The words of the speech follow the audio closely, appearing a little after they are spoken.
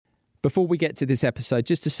Before we get to this episode,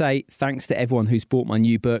 just to say thanks to everyone who's bought my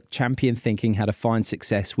new book, Champion Thinking: How to Find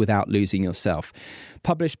Success Without Losing Yourself.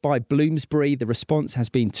 Published by Bloomsbury, the response has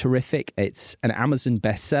been terrific. It's an Amazon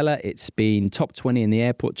bestseller. It's been top 20 in the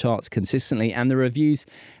airport charts consistently, and the reviews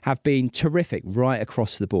have been terrific right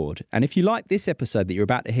across the board. And if you like this episode that you're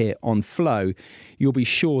about to hear on Flow, you'll be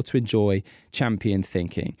sure to enjoy Champion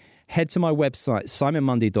Thinking. Head to my website,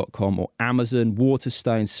 simonmundy.com, or Amazon,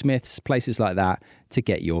 Waterstone, Smiths, places like that to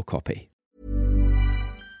get your copy.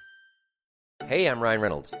 Hey, I'm Ryan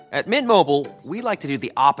Reynolds. At Mint Mobile, we like to do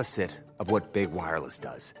the opposite of what Big Wireless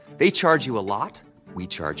does. They charge you a lot, we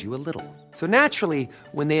charge you a little. So naturally,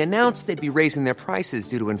 when they announced they'd be raising their prices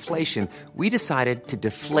due to inflation, we decided to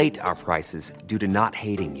deflate our prices due to not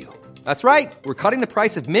hating you. That's right. We're cutting the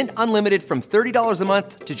price of Mint Unlimited from $30 a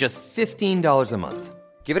month to just $15 a month.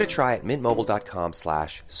 Give it a try at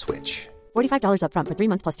mintmobile.com/switch. $45 up front for 3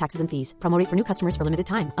 months plus taxes and fees. Promo rate for new customers for limited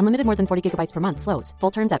time. Unlimited more than 40 gigabytes per month. Slows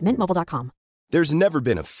full terms at mintmobile.com. There's never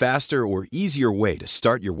been a faster or easier way to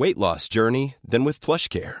start your weight loss journey than with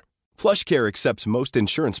PlushCare. PlushCare accepts most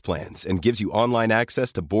insurance plans and gives you online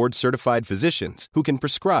access to board-certified physicians who can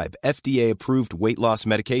prescribe FDA-approved weight loss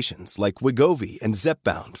medications like Wegovy and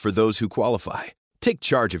Zepbound for those who qualify. Take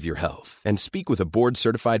charge of your health and speak with a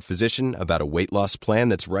board-certified physician about a weight loss plan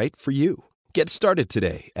that's right for you. Get started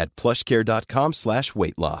today at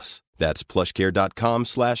plushcare.com/weight-loss. That's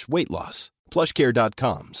plushcare.com/weight-loss.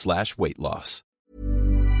 plushcare.com/weight-loss.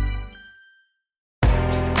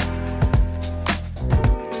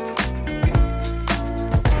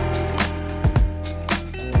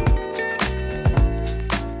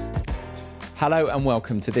 Hello and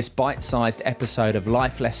welcome to this bite-sized episode of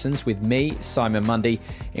Life Lessons with me, Simon Mundy,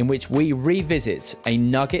 in which we revisit a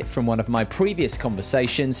nugget from one of my previous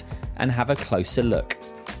conversations and have a closer look.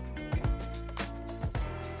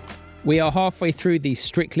 We are halfway through the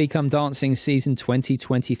Strictly Come Dancing season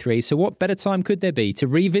 2023, so what better time could there be to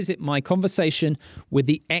revisit my conversation with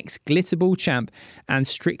the ex-Glitterball champ and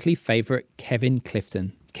Strictly favourite Kevin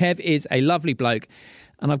Clifton. Kev is a lovely bloke,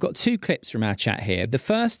 and I've got two clips from our chat here. The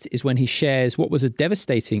first is when he shares what was a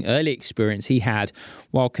devastating early experience he had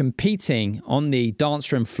while competing on the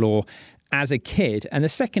dance room floor as a kid. And the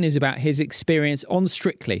second is about his experience on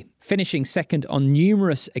Strictly, finishing second on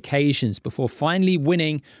numerous occasions before finally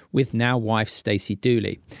winning with now wife Stacey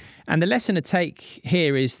Dooley. And the lesson to take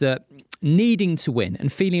here is that needing to win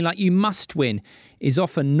and feeling like you must win is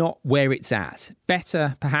often not where it's at.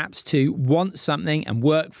 Better, perhaps, to want something and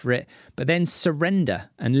work for it, but then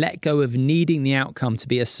surrender and let go of needing the outcome to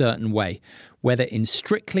be a certain way, whether in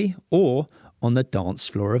Strictly or on the dance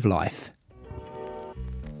floor of life.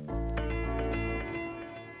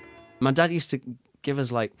 My dad used to give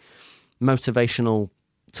us like motivational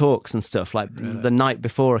talks and stuff like the night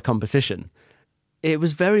before a competition. It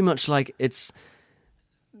was very much like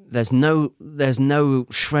there's no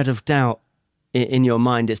shred of doubt in your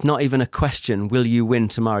mind. It's not even a question, will you win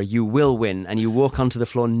tomorrow? You will win, and you walk onto the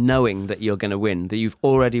floor knowing that you're going to win, that you've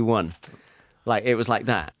already won. Like, it was like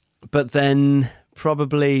that. But then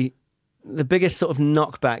probably the biggest sort of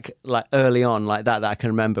knockback, like early on, like that I can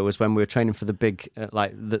remember, was when we were training for the big,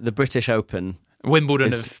 the British Open.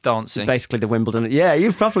 Wimbledon of dancing. Basically the Wimbledon. Yeah,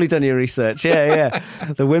 you've probably done your research. Yeah.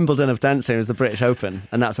 The Wimbledon of dancing was the British Open,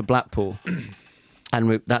 and that's at Blackpool.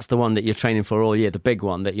 And that's the one that you're training for all year, the big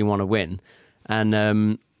one that you want to win. And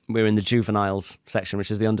we were in the juveniles section,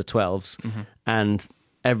 which is the under-12s, and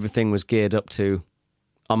everything was geared up to,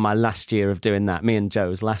 on my last year of doing that, me and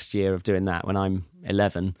Joe's last year of doing that when I'm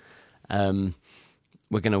 11,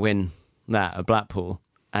 we're going to win that at Blackpool.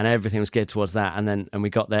 And everything was geared towards that. And we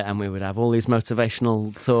got there and we would have all these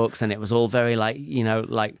motivational talks, and it was all very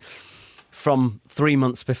like from 3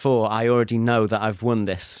 months before, I already know that I've won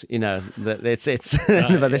this, that it's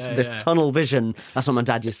this tunnel vision. That's what my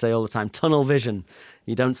dad used to say all the time, tunnel vision.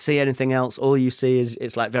 You don't see anything else. All you see is,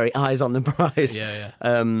 it's like very eyes on the prize.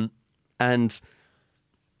 And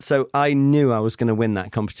so I knew I was going to win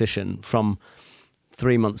that competition from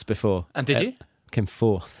 3 months before. And did you? Came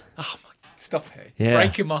fourth. Oh my, stop it. Yeah.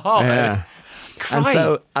 Breaking my heart. Yeah. And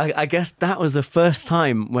so I guess that was the first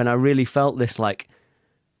time when I really felt this, like,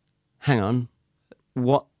 hang on,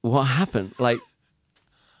 what happened? Like,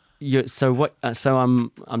 so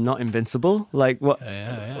I'm not invincible. Like what?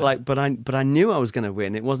 Yeah. Like, but I knew I was going to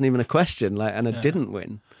win. It wasn't even a question. Like, and I didn't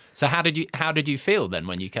win. So how did you feel then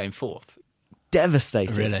when you came fourth?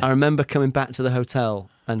 Devastated. Really? I remember coming back to the hotel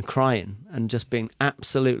and crying and just being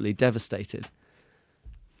absolutely devastated,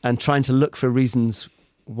 and trying to look for reasons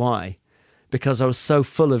why, because I was so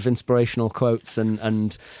full of inspirational quotes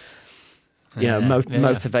and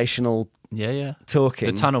motivational talking.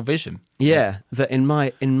 The tunnel vision. Yeah, that in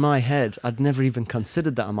my head, I'd never even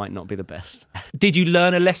considered that I might not be the best. Did you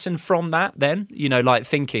learn a lesson from that then? Like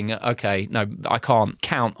thinking, okay, no, I can't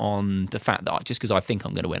count on the fact that just because I think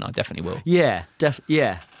I'm going to win, I definitely will. Yeah,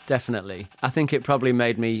 definitely. I think it probably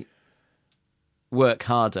made me work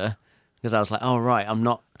harder because I was like, oh, right, I'm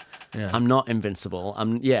not invincible.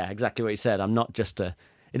 Exactly what you said. I'm not just it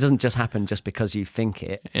doesn't just happen just because you think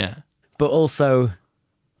it. Yeah. But also,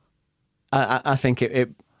 I think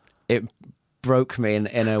it broke me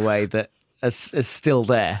in a way that is still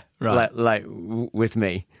there, right? Like with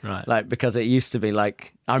me, right? Like because it used to be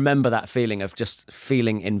like I remember that feeling of just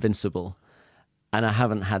feeling invincible, and I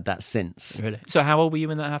haven't had that since. Really? So how old were you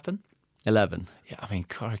when that happened? 11. Yeah, I mean,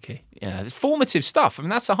 crikey. Yeah, it's formative stuff. I mean,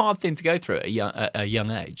 that's a hard thing to go through at a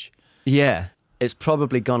young age. Yeah, it's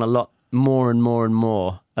probably gone a lot more and more and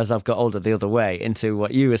more as I've got older the other way into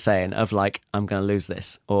what you were saying of like, I'm going to lose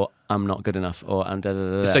this, or I'm not good enough, or I'm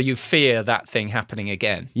da-da-da-da. So you fear that thing happening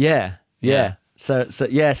again? Yeah. So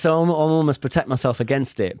I'm almost protect myself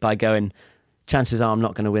against it by going, chances are I'm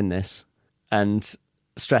not going to win this, and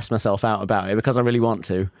stress myself out about it because I really want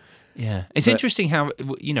to. Yeah, it's interesting how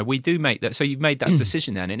we do make that. So you've made that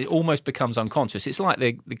decision then, and it almost becomes unconscious. It's like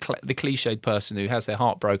the cliched person who has their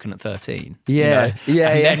heart broken at 13. And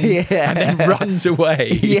then runs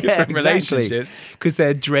away from exactly. relationships because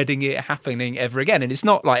they're dreading it happening ever again. And it's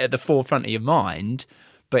not like at the forefront of your mind,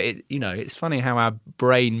 but it's funny how our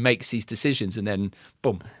brain makes these decisions, and then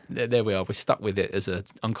boom, there we are. We're stuck with it as an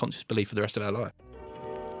unconscious belief for the rest of our life.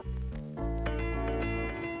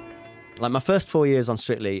 Like my first 4 years on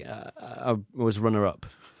Strictly, I was runner-up.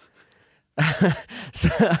 It's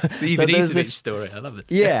the Ivanisevic story. I love it.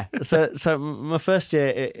 Yeah. So my first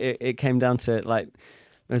year, it came down to like,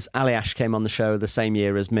 it was Ali Ash came on the show the same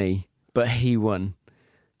year as me, but he won.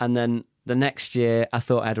 And then the next year, I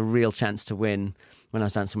thought I had a real chance to win when I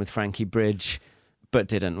was dancing with Frankie Bridge, but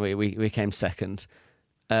didn't. We came second.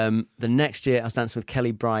 The next year, I was dancing with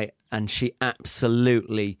Kelly Bright, and she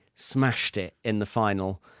absolutely smashed it in the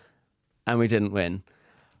final. And we didn't win.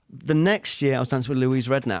 The next year, I was dancing with Louise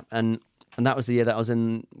Redknapp, and that was the year that I was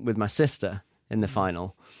in with my sister in the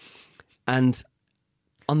final. And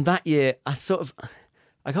on that year, I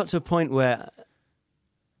got to a point where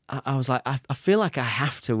I was like, I feel like I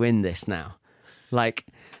have to win this now. Like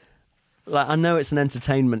I know it's an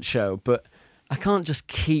entertainment show, but I can't just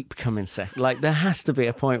keep coming second. Like there has to be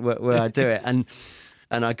a point where I do it, and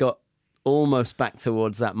I got almost back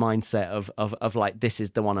towards that mindset of like, this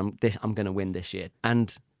is the one I'm going to win this year,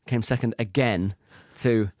 and came second again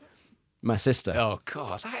to my sister. Oh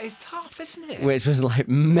God, that is tough, isn't it? Which was like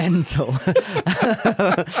mental.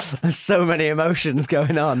 There's so many emotions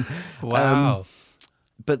going on. Wow.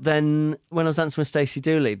 But then when I was dancing with Stacey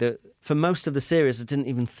Dooley, for most of the series, I didn't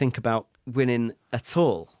even think about winning at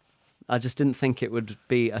all. I just didn't think it would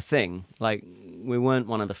be a thing. Like we weren't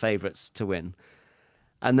one of the favourites to win.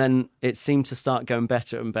 And then it seemed to start going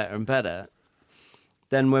better and better and better.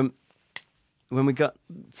 Then when we got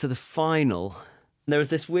to the final, there was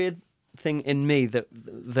this weird thing in me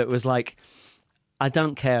that was like, I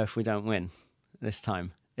don't care if we don't win this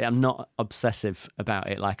time. I'm not obsessive about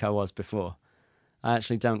it like I was before. I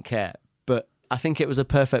actually don't care. But I think it was a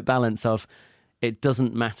perfect balance of, it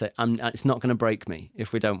doesn't matter. It's not going to break me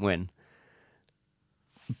if we don't win.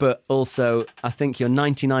 But also, I think you're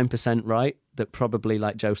 99% right that probably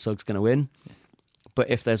like Joe Suggs going to win. But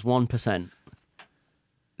if there's 1%,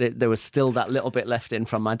 there was still that little bit left in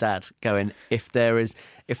from my dad going, if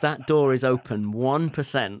that door is open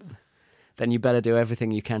 1%, then you better do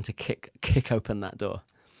everything you can to kick open that door.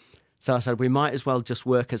 So I said, we might as well just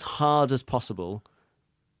work as hard as possible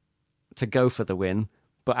to go for the win,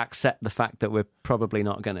 but accept the fact that we're probably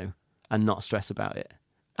not going to, and not stress about it.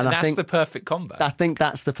 And I think the perfect combo. I think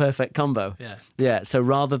that's the perfect combo. Yeah. Yeah. So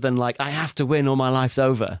rather than like, I have to win or my life's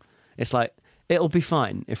over, it's like, it'll be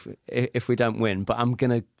fine if we don't win, but I'm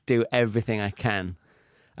going to do everything I can.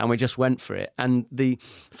 And we just went for it. And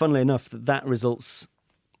funnily enough, that results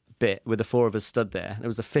bit with the four of us stood there. It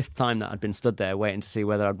was the fifth time that I'd been stood there waiting to see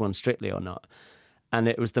whether I'd won Strictly or not. And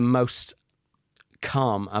it was the most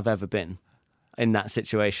calm I've ever been in that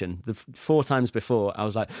situation. The 4 times before, I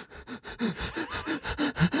was like,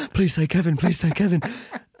 please say Kevin, please say Kevin.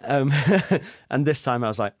 And this time I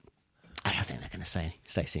was like, I don't think they're going to say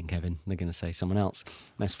Stacey and Kevin. They're going to say someone else.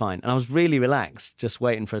 That's fine. And I was really relaxed, just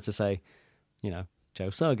waiting for her to say,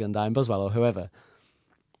 Joe Sugg and Diane Buswell or whoever.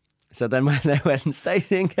 So then when they went,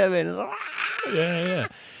 Stacey and Kevin, Yeah.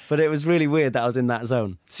 But it was really weird that I was in that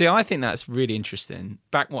zone. See, I think that's really interesting.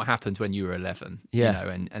 Back what happened when you were 11, Yeah. you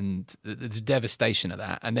know, and the devastation of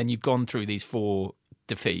that. And then you've gone through these 4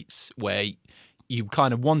 defeats where you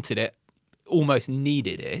kind of wanted it, almost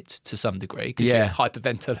needed it to some degree because you're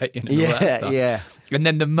hyperventilating and all that stuff. Yeah. And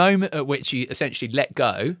then the moment at which you essentially let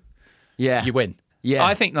go, you win. Yeah.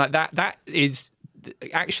 I think like that is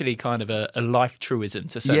actually kind of a life truism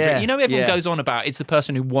to some degree. You know, everyone goes on about it's the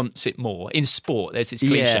person who wants it more. In sport, there's this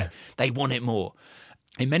cliche, they want it more.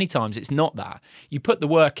 And many times it's not that. You put the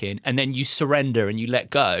work in and then you surrender and you let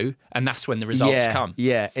go, and that's when the results come.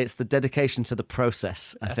 Yeah, it's the dedication to the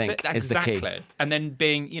process, I think, is the key. Exactly. And then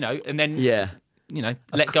being,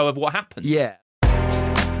 let go of what happens. Yeah.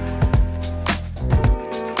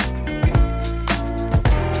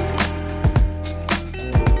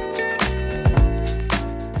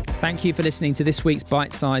 Thank you for listening to this week's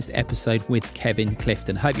bite-sized episode with Kevin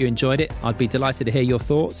Clifton. Hope you enjoyed it. I'd be delighted to hear your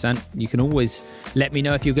thoughts, and you can always let me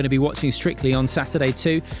know if you're going to be watching Strictly on Saturday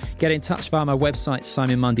too. Get in touch via my website,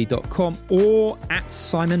 simonmundy.com, or at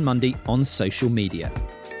Simon Mundy on social media.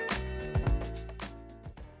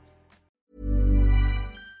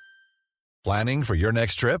 Planning for your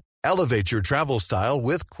next trip? Elevate your travel style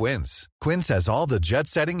with Quince. Quince has all the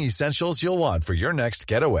jet-setting essentials you'll want for your next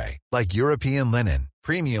getaway, like European linen,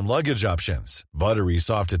 premium luggage options, buttery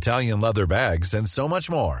soft Italian leather bags, and so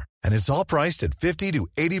much more. And it's all priced at 50 to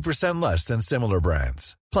 80% less than similar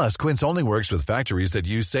brands. Plus, Quince only works with factories that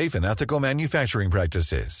use safe and ethical manufacturing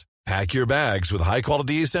practices. Pack your bags with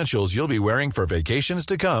high-quality essentials you'll be wearing for vacations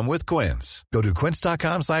to come with Quince. Go to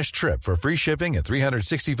quince.com/trip for free shipping and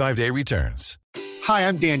 365-day returns. Hi,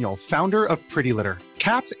 I'm Daniel, founder of Pretty Litter.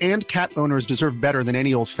 Cats and cat owners deserve better than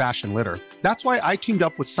any old-fashioned litter. That's why I teamed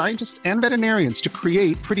up with scientists and veterinarians to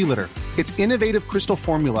create Pretty Litter. Its innovative crystal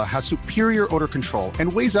formula has superior odor control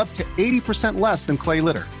and weighs up to 80% less than clay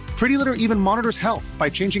litter. Pretty Litter even monitors health by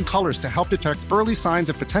changing colors to help detect early signs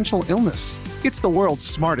of potential illness. It's the world's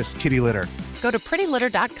smartest kitty litter. Go to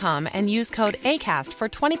prettylitter.com and use code ACAST for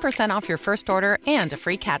 20% off your first order and a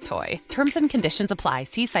free cat toy. Terms and conditions apply.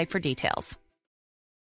 See site for details.